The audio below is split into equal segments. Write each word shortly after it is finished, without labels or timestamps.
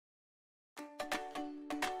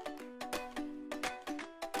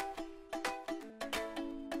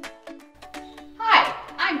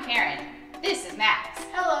I'm Karen. This is Max.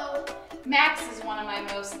 Hello. Max is one of my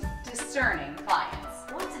most discerning clients.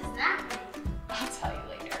 What does that mean? I'll tell you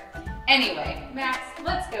later. Anyway, Max,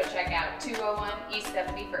 let's go check out 201 East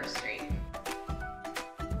 71st Street.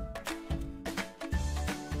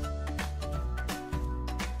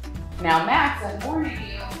 Now, Max, I'm warning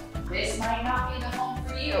you, this might not be the home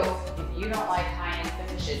for you if you don't like high-end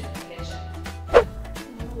finishes in the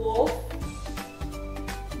kitchen. Wolf.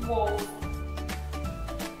 Wolf.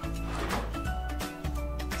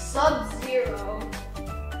 Sub-Zero.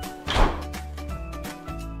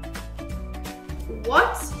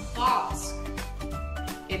 What's Bosch?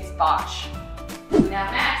 It's Bosch.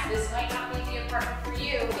 Now, Max, this might not be the apartment for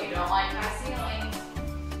you if you don't like high ceilings.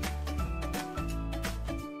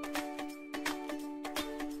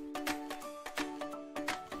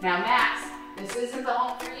 Now, Max, this isn't the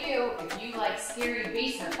home for you if you like scary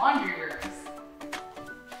basement laundry rooms.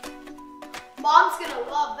 Mom's gonna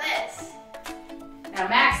love this. Now,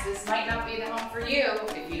 Max, this might not be the home for you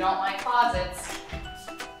if you don't like closets.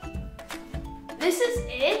 This is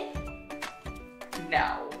it?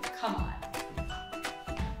 No, come on.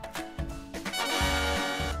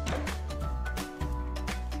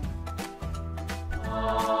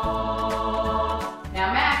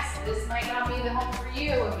 Now, Max, this might not be the home for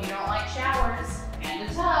you if you don't like showers and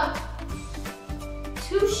a tub.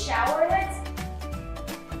 2 shower heads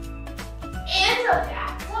and a bath.